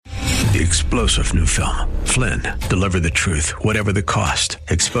The explosive new film, Flynn, deliver the truth, whatever the cost,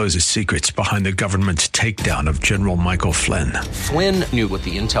 exposes secrets behind the government's takedown of General Michael Flynn. Flynn knew what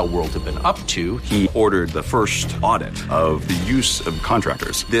the intel world had been up to. He ordered the first audit of the use of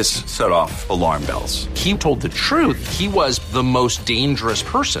contractors. This set off alarm bells. He told the truth. He was the most dangerous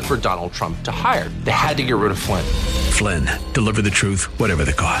person for Donald Trump to hire. They had to get rid of Flynn. Flynn, deliver the truth, whatever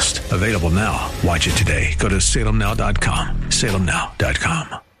the cost. Available now. Watch it today. Go to salemnow.com.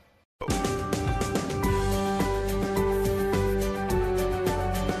 salemnow.com.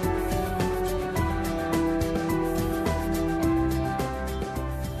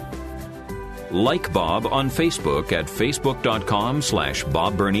 Like Bob on Facebook at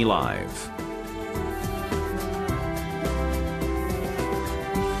facebook.com/Bob Burney Live.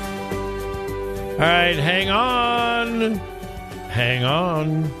 All right, hang on. Hang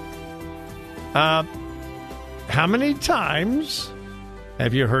on. How many times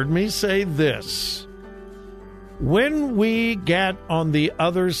have you heard me say this? When we get on the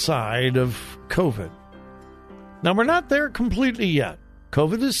other side of COVID. Now, we're not there completely yet.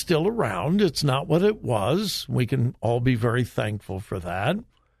 COVID is still around. It's not what it was. We can all be very thankful for that.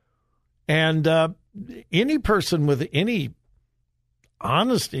 And any person with any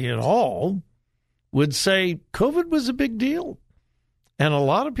honesty at all would say COVID was a big deal. And a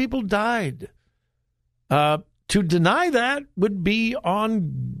lot of people died. To deny that would be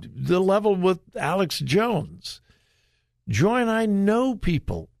on the level with Alex Jones. Joy and I know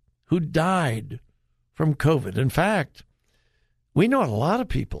people who died from COVID. In fact, we know a lot of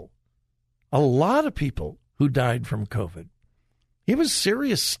people who died from COVID. It was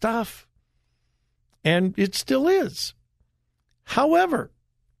serious stuff, and it still is. However,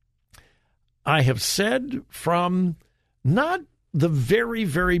 I have said from not the very,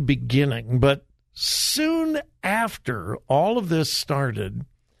 very beginning, but soon after all of this started,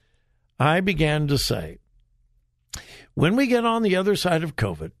 I began to say, when we get on the other side of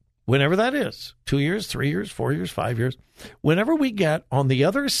COVID, whenever that is, 2 years, 3 years, 4 years, 5 years, whenever we get on the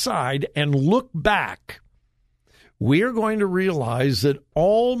other side and look back, we are going to realize that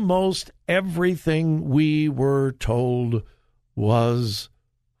almost everything we were told was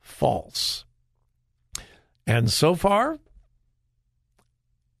false. And so far,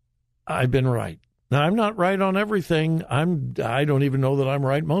 I've been right. Now, I'm not right on everything. I don't even know that I'm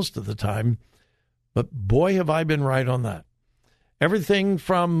right most of the time. But boy, have I been right on that. Everything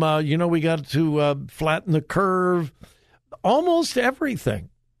from, we got to flatten the curve, almost everything.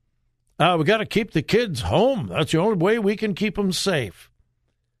 We got to keep the kids home. That's the only way we can keep them safe.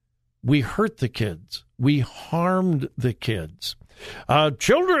 We hurt the kids. We harmed the kids.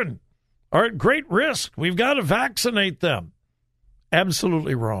 Children are at great risk. We've got to vaccinate them.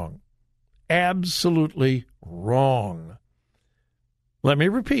 Absolutely wrong. Absolutely wrong. Let me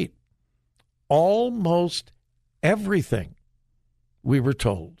repeat. Almost everything we were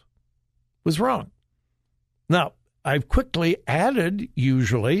told was wrong. Now, I've quickly added,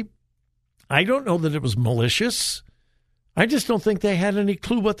 usually, I don't know that it was malicious. I just don't think they had any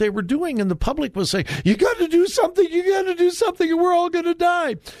clue what they were doing. And the public was saying, you got to do something, and we're all going to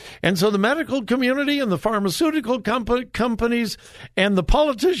die. And so the medical community and the pharmaceutical companies and the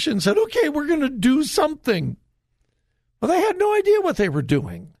politicians said, okay, we're going to do something. Well, they had no idea what they were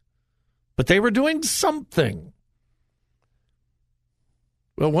doing, but they were doing something.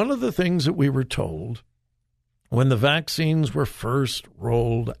 Well, one of the things that we were told when the vaccines were first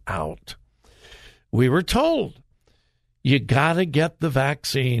rolled out, we were told, you got to get the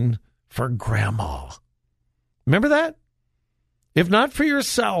vaccine for grandma. Remember that? If not for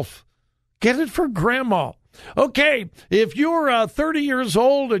yourself, get it for grandma. Okay, if you're 30 years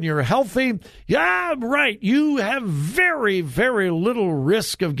old and you're healthy, yeah, right, you have very, very little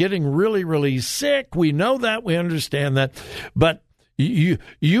risk of getting really, really sick. We know that. We understand that. But you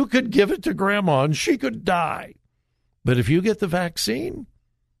could give it to grandma and she could die. But if you get the vaccine,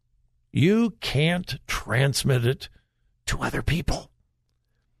 you can't transmit it to other people.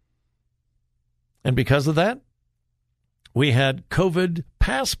 And because of that, we had COVID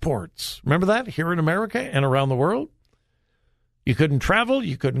passports. Remember that here in America and around the world? You couldn't travel.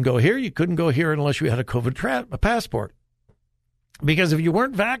 You couldn't go here. You couldn't go here unless you had a COVID passport. Because if you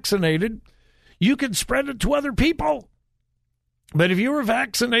weren't vaccinated, you could spread it to other people. But if you were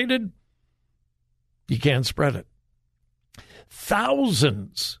vaccinated, you can't spread it.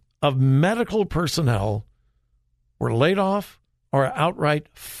 Thousands of medical personnel were laid off or outright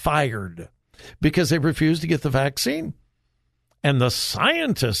fired because they refused to get the vaccine. And the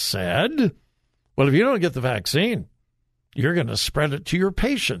scientists said, well, if you don't get the vaccine, you're going to spread it to your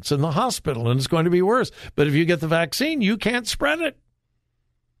patients in the hospital, and it's going to be worse. But if you get the vaccine, you can't spread it.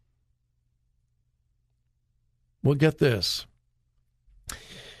 Well, get this.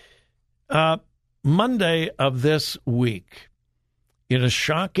 Monday of this week, in a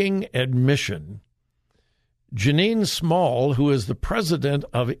shocking admission, Janine Small, who is the president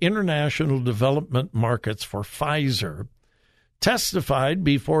of International Development Markets for Pfizer, testified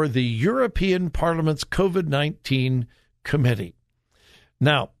before the European Parliament's COVID-19 committee.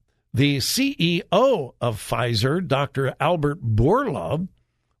 Now, the CEO of Pfizer, Dr. Albert Bourla,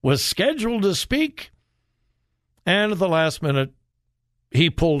 was scheduled to speak, and at the last minute, he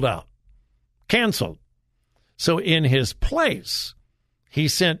pulled out, canceled. So in his place, he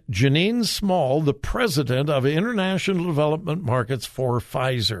sent Janine Small, the president of International Development Markets for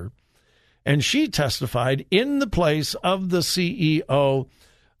Pfizer, and she testified in the place of the CEO,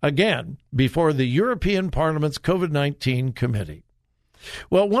 again, before the European Parliament's COVID-19 committee.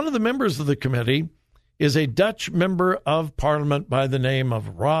 Well, one of the members of the committee is a Dutch member of Parliament by the name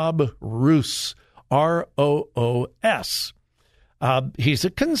of Rob Roos, R-O-O-S. He's a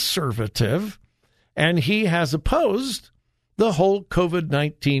conservative, and he has opposed the whole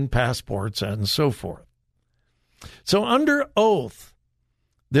COVID-19 passports and so forth. So under oath,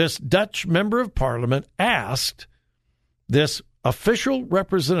 this Dutch member of Parliament asked this official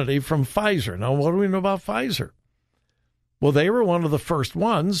representative from Pfizer. Now, what do we know about Pfizer? Well, they were one of the first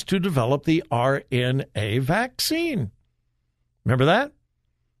ones to develop the RNA vaccine. Remember that?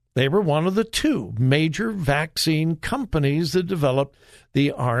 They were one of the two major vaccine companies that developed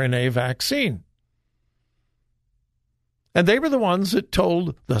the RNA vaccine. And they were the ones that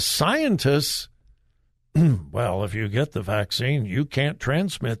told the scientists, well, if you get the vaccine, you can't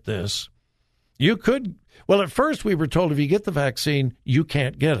transmit this. You could. Well, at first we were told if you get the vaccine, you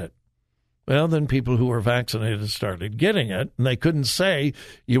can't get it. Well, then people who were vaccinated started getting it, and they couldn't say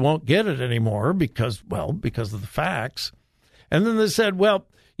you won't get it anymore because of the facts. And then they said, well,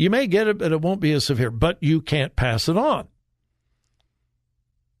 you may get it, but it won't be as severe, but you can't pass it on.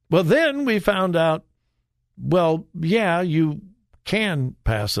 Well, then we found out, well, yeah, you can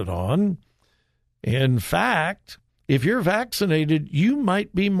pass it on. In fact, if you're vaccinated, you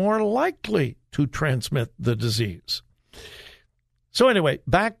might be more likely to transmit the disease. So anyway,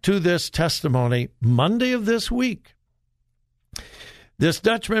 back to this testimony. Monday of this week, this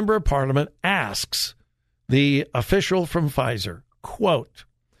Dutch member of Parliament asks the official from Pfizer, quote,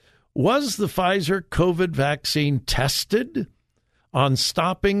 was the Pfizer COVID vaccine tested on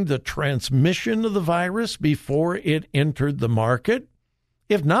stopping the transmission of the virus before it entered the market?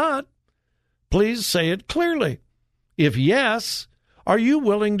 If not, please say it clearly. If yes, are you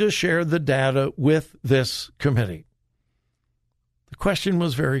willing to share the data with this committee? The question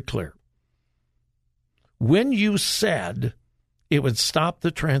was very clear. When you said it would stop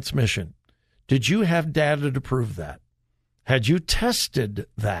the transmission, did you have data to prove that? Had you tested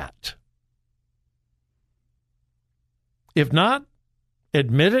that? If not,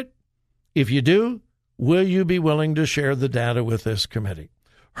 admit it. If you do, will you be willing to share the data with this committee?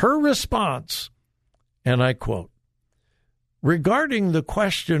 Her response, and I quote, regarding the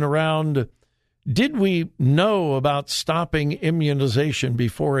question around, did we know about stopping immunization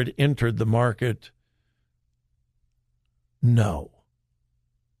before it entered the market? No.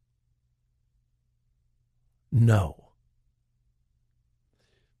 No.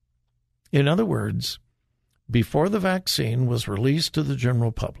 In other words, before the vaccine was released to the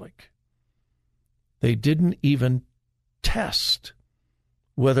general public, they didn't even test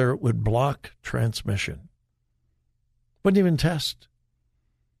whether it would block transmission. Wouldn't even test.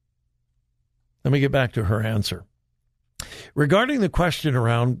 Let me get back to her answer. Regarding the question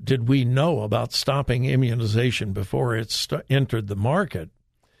around, did we know about stopping immunization before it entered the market?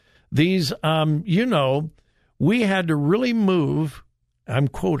 These, we had to really move, I'm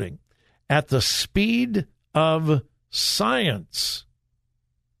quoting, at the speed of science.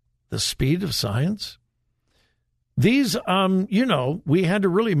 The speed of science? These, we had to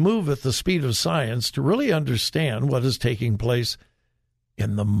really move at the speed of science to really understand what is taking place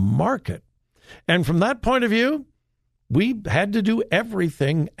in the market. And from that point of view, we had to do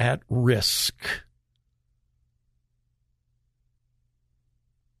everything at risk.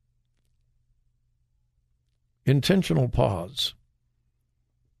 Intentional pause.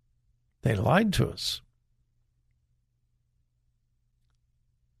 They lied to us.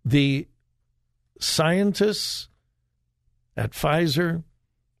 The scientists at Pfizer,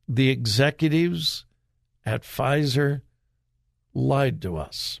 the executives at Pfizer lied to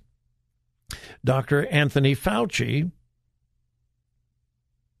us. Dr. Anthony Fauci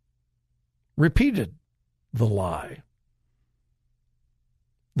repeated the lie.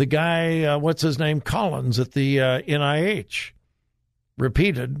 The guy, what's his name, Collins at the NIH,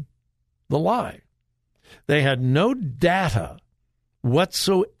 repeated the lie. They had no data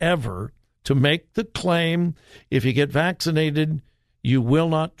whatsoever to make the claim, if you get vaccinated, you will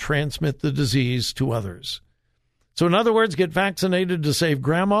not transmit the disease to others. So in other words, get vaccinated to save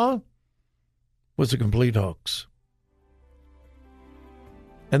grandma was a complete hoax.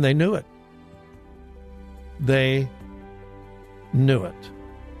 And they knew it. They knew it.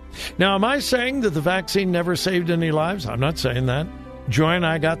 Now, am I saying that the vaccine never saved any lives? I'm not saying that. Joy and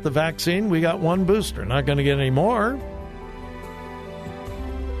I got the vaccine. We got one booster. Not going to get any more.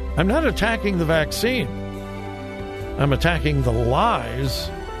 I'm not attacking the vaccine. I'm attacking the lies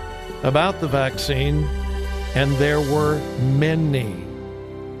about the vaccine, and there were many.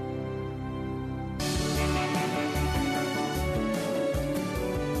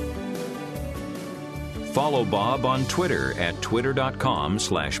 Follow Bob on Twitter at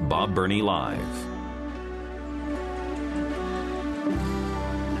twitter.com/Bob Burney Live.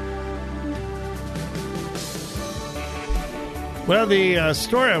 Well, the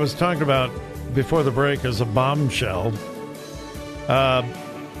story I was talking about before the break is a bombshell.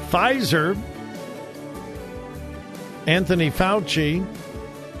 Pfizer, Anthony Fauci,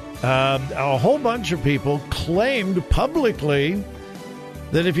 a whole bunch of people claimed publicly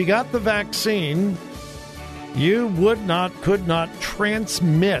that if you got the vaccine, you could not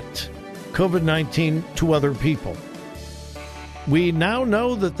transmit COVID-19 to other people. We now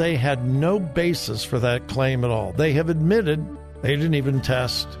know that they had no basis for that claim at all. They have admitted they didn't even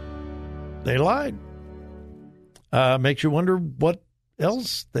test. They lied. Makes you wonder what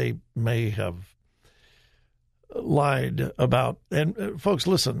else they may have lied about. And folks,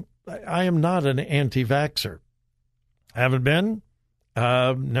 listen, I am not an anti-vaxxer. Haven't been,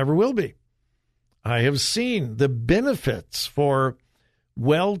 never will be. I have seen the benefits for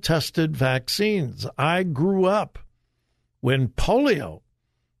well-tested vaccines. I grew up when polio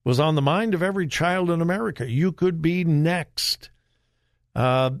was on the mind of every child in America. You could be next.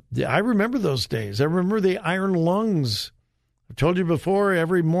 I remember those days. I remember the iron lungs. I told you before,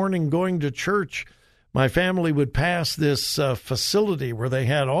 every morning going to church, my family would pass this facility where they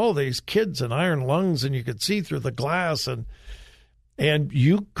had all these kids in iron lungs, and you could see through the glass, and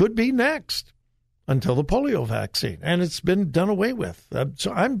you could be next until the polio vaccine, and it's been done away with.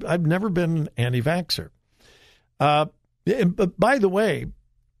 So I've never been an anti-vaxxer. But by the way,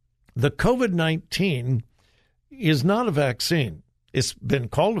 the COVID-19 is not a vaccine. It's been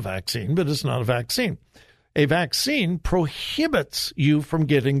called a vaccine, but it's not a vaccine. A vaccine prohibits you from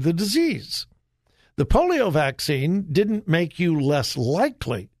getting the disease. The polio vaccine didn't make you less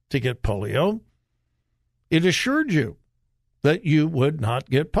likely to get polio. It assured you that you would not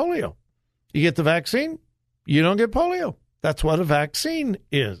get polio. You get the vaccine, you don't get polio. That's what a vaccine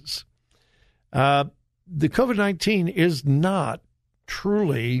is. The COVID-19 is not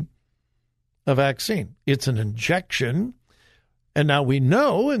truly a vaccine. It's an injection. And now we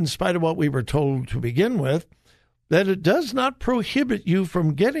know, in spite of what we were told to begin with, that it does not prohibit you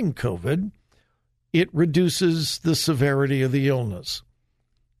from getting COVID. It reduces the severity of the illness.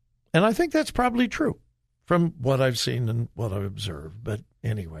 And I think that's probably true from what I've seen and what I've observed. But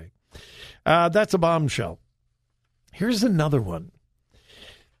anyway, that's a bombshell. Here's another one.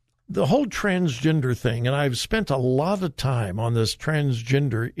 The whole transgender thing, and I've spent a lot of time on this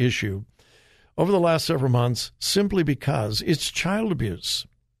transgender issue over the last several months simply because it's child abuse.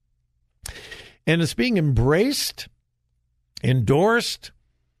 And it's being embraced, endorsed,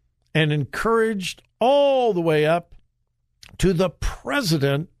 and encouraged all the way up to the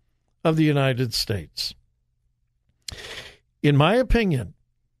President of the United States. In my opinion,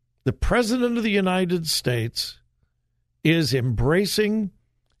 the President of the United States is embracing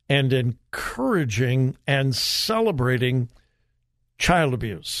and encouraging and celebrating child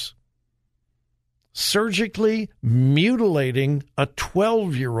abuse. Surgically mutilating a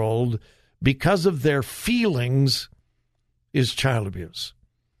 12-year-old because of their feelings is child abuse.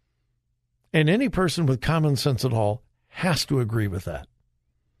 And any person with common sense at all has to agree with that.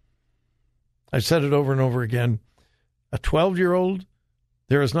 I've said it over and over again. A 12-year-old,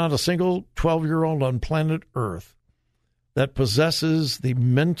 there is not a single 12-year-old on planet Earth that possesses the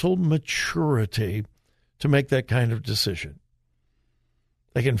mental maturity to make that kind of decision.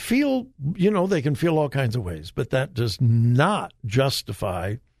 They can feel, they can feel all kinds of ways, but that does not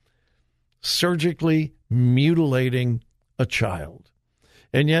justify surgically mutilating a child.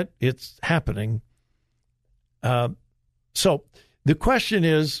 And yet it's happening. So the question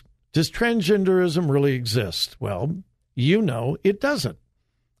is, does transgenderism really exist? Well, it doesn't.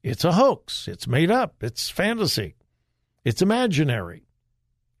 It's a hoax. It's made up. It's fantasy. It's imaginary.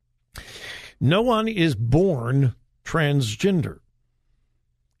 No one is born transgender.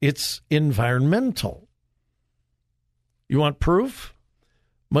 It's environmental. You want proof?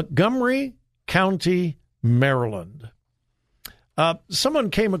 Montgomery County, Maryland.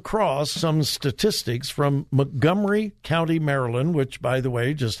 Someone came across some statistics from Montgomery County, Maryland, which, by the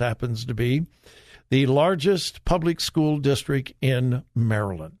way, just happens to be the largest public school district in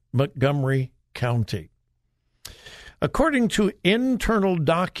Maryland, Montgomery County. According to internal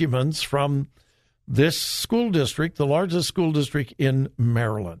documents from this school district, the largest school district in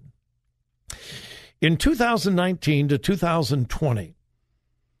Maryland, in 2019 to 2020,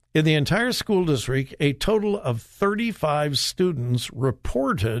 in the entire school district, a total of 35 students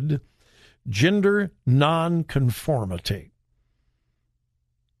reported gender nonconformity,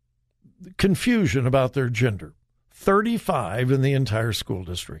 confusion about their gender. 35 in the entire school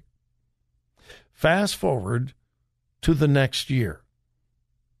district. Fast forward to the next year.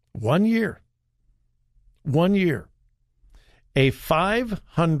 1 year. 1 year. A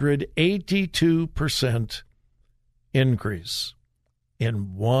 582% increase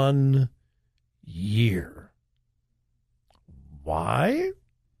in 1 year. Why?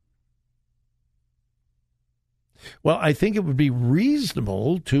 Well, I think it would be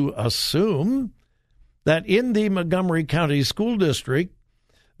reasonable to assume that in the Montgomery County School District,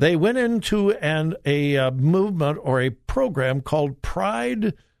 they went into a movement or a program called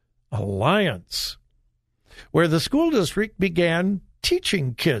Pride Alliance, where the school district began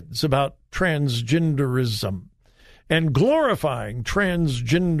teaching kids about transgenderism and glorifying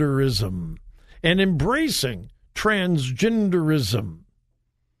transgenderism and embracing transgenderism.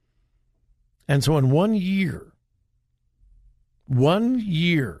 And so in 1 year,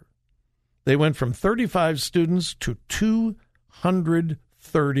 they went from 35 students to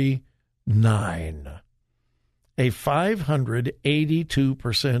 239, a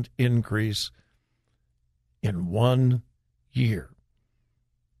 582% increase in 1 year.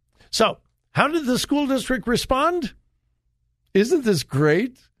 So, how did the school district respond? Isn't this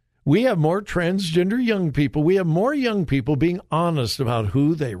great? We have more transgender young people. We have more young people being honest about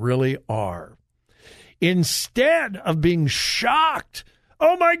who they really are. Instead of being shocked,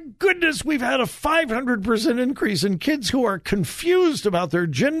 oh my goodness, we've had a 500% increase in kids who are confused about their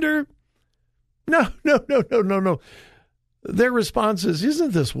gender. No. Their response is,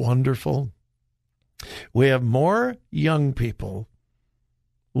 isn't this wonderful? We have more young people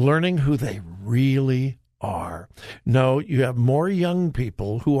learning who they really are. No, you have more young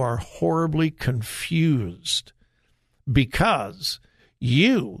people who are horribly confused because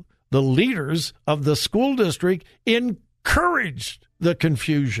you, the leaders of the school district, encouraged the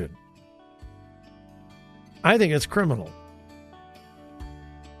confusion. I think it's criminal.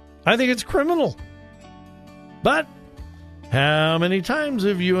 But how many times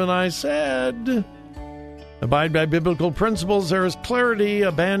have you and I said, abide by biblical principles, there is clarity.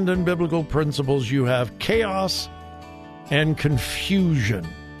 Abandon biblical principles, you have chaos and confusion.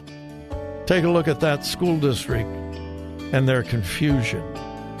 Take a look at that school district and their confusion.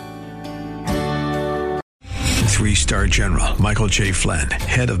 3-star General Michael J. Flynn,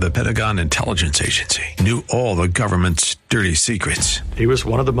 head of the Pentagon Intelligence Agency, knew all the government's dirty secrets. He was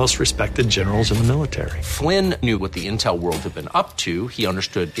one of the most respected generals in the military. Flynn knew what the intel world had been up to. He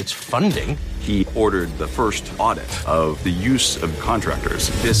understood its funding. He ordered the first audit of the use of contractors.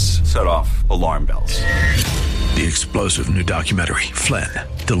 This set off alarm bells. The explosive new documentary, Flynn,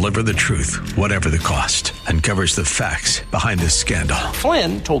 Deliver the Truth, Whatever the Cost, uncovers the facts behind this scandal.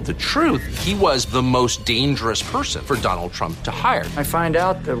 Flynn told the truth. He was the most dangerous person for Donald Trump to hire. I find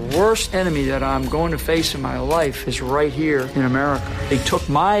out the worst enemy that I'm going to face in my life is right here in America. They took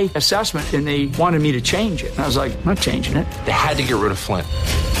my assessment and they wanted me to change it. And I was like, I'm not changing it. They had to get rid of Flynn.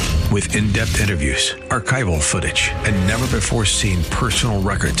 With in-depth interviews, archival footage, and never-before-seen personal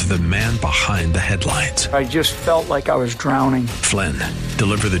records of the man behind the headlines. I just felt like I was drowning. Flynn,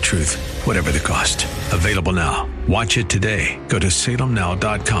 Deliver the Truth, Whatever the Cost. Available now. Watch it today. Go to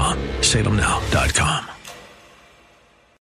salemnow.com. salemnow.com.